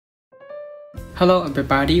Hello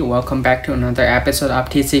everybody, welcome back to another episode of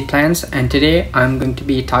TC Plants, and today I'm going to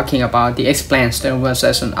be talking about the explant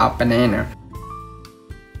sterilization of banana.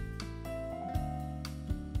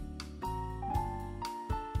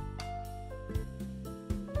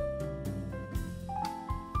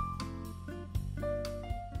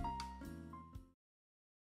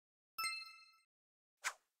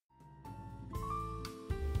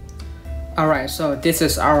 Alright, so this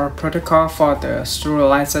is our protocol for the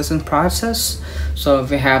sterilization process. So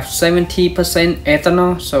we have 70%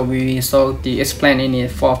 ethanol, so we soak the explant in it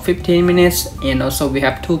for 15 minutes, and also we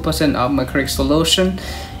have 2% of mercury solution,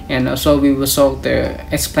 and also we will soak the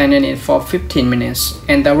explant in it for 15 minutes,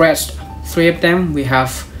 and the rest, 3 of them, we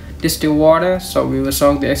have distilled water, so we will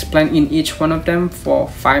soak the explant in each one of them for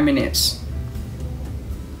 5 minutes.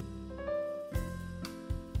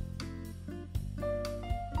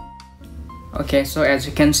 Okay, so as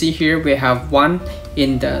you can see here, we have one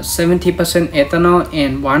in the 70% ethanol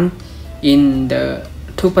and one in the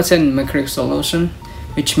 2% mercury solution,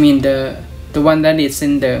 which means the one that is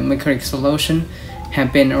in the mercury solution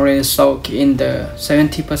have been already soaked in the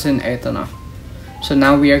 70% ethanol. So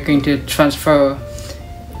now we are going to transfer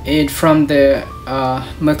it from the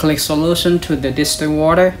mercury solution to the distilled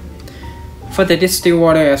water. For the distilled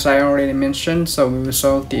water, as I already mentioned, so we will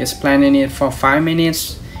soak the explant in it for 5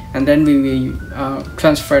 minutes, and then we will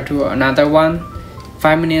transfer to another one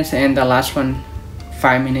 5 minutes, and the last one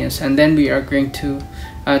 5 minutes, and then we are going to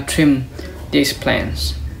trim these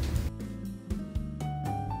plants.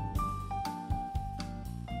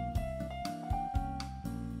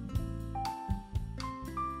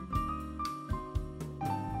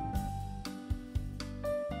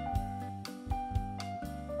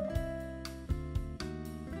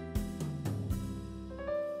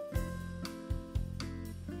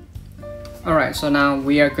 Alright, so now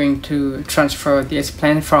we are going to transfer the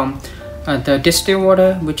explant from the distilled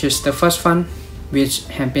water, which is the first one, which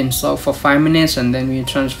have been soaked for 5 minutes, and then we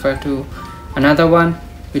transfer to another one,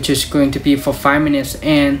 which is going to be for 5 minutes,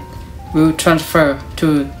 and we'll transfer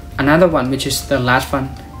to another one, which is the last one,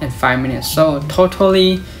 in 5 minutes. So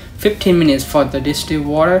totally 15 minutes for the distilled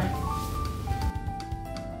water.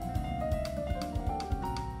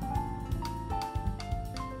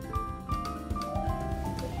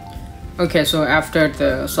 Okay, so after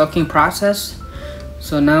the soaking process,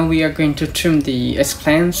 so now we are going to trim the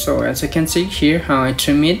explant. So as you can see here how I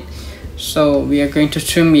trim it, so we are going to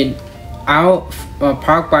trim it out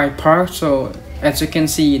part by part. So as you can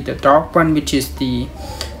see, the dark one, which is the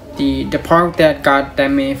part that got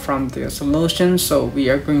damaged from the solution, so we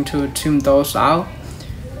are going to trim those out.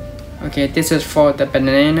 Okay, this is for the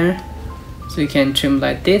banana, so you can trim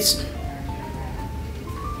like this.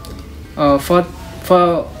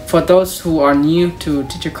 For those who are new to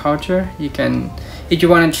viticulture, you can, if you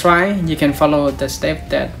want to try, you can follow the step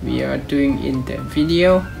that we are doing in the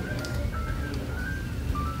video.